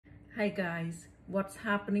Hi guys, what's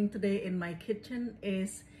happening today in my kitchen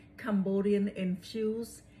is Cambodian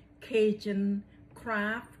infused Cajun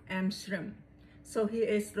crab and shrimp. So here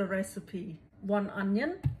is the recipe. 1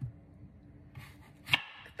 onion,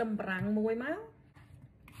 ខ្ទឹមបារាំង 1 មក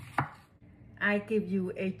I give you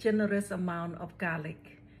a generous amount of garlic.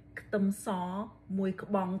 ខ្ទឹមស 1 ក្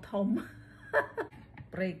បងធំ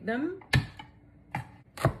break them,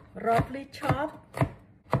 roughly chop.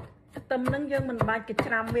 ខ្ទឹមនឹងយើងមិនបាច់ក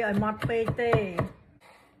ច្រាំវាឲ្យម៉ត់ពេកទេ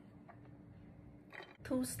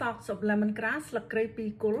 2 stalks of lemongrass ស្លឹកគ្រៃ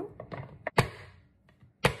 2 គល់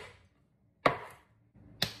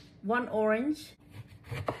 1 orange,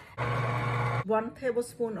 1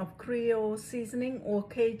 tablespoon of creole seasoning or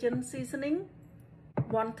Cajun seasoning,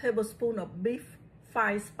 1 tablespoon of beef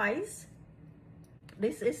 5 spice.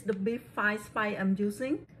 This is the beef 5 spice I'm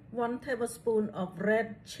using. 1 tablespoon of red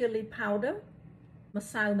chili powder. ម្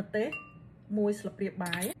សៅម្ទេស 1 ស្លាបព្រា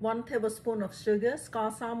បាយ 1 tablespoon of sugar ស្ករ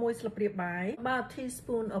ស 1 ស្លាបព្រាបាយ about a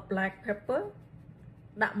teaspoon of black pepper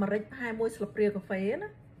ដាក់ម្រេចប្រហែល 1 ស្លាបព្រាកាហ្វេណា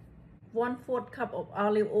 1/4 cup of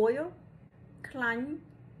olive oil ខ្លាញ់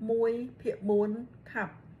 1/4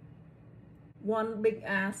 cup 1 big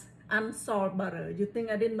ass unsalted butter. You think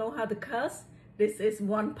I didn't know how to curse? This is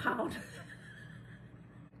 1 pound.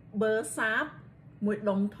 ប៊ឺសាប 1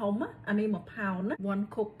 ដុំធំ អានេះ 1 pound ណា 1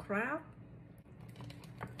 cooked crab.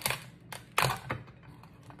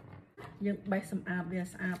 យើងបេះសម្អាតវា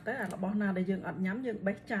ស្អាតទៅអារបស់ណាដែលយើងអត់ញ៉ាំយើង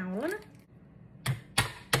បេះចោលណា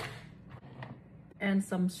and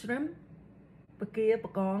some shrimp បកាប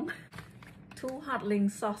កង 2 hotling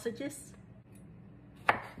sausages,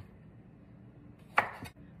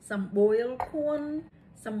 some boiled corn,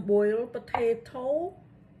 some boiled potato,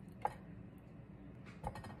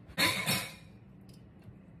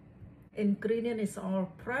 ingredient is all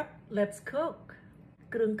prepped. Let's cook.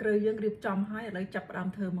 គ្រឿងក្រៅយើងរៀបចំហើយឥឡូវចាប់ផ្ដើម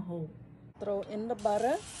ធ្វើម្ហូប Throw in the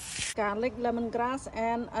butter, garlic, lemongrass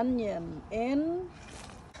and onion in.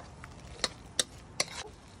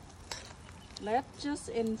 Let's just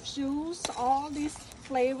infuse all this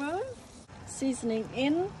flavor. Seasoning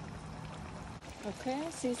in. Okay,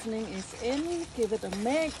 seasoning is in. Give it a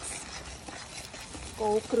mix.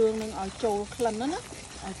 កូរគ្រឿងនឹងឲ្យចូលក្លិនណា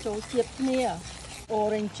ឲ្យចូលជាតិគ្នា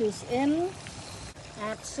Orange juice in.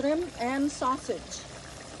 Add shrimp and sausage.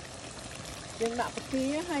 យើងដាក់បកា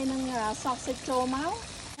ហើយនឹង sausage ចូលមក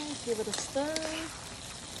Give it a stir.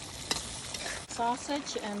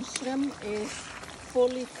 Sausage and shrimp is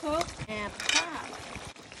fully cooked. Add crab.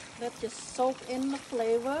 Let's just soak in the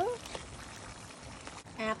flavor.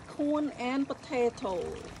 Add corn and potato.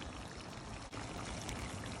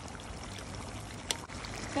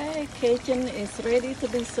 Okay, Cajun is ready to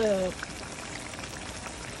be served.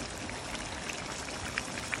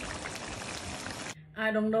 I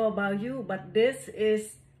don't know about you, but this is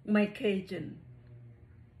my Cajun.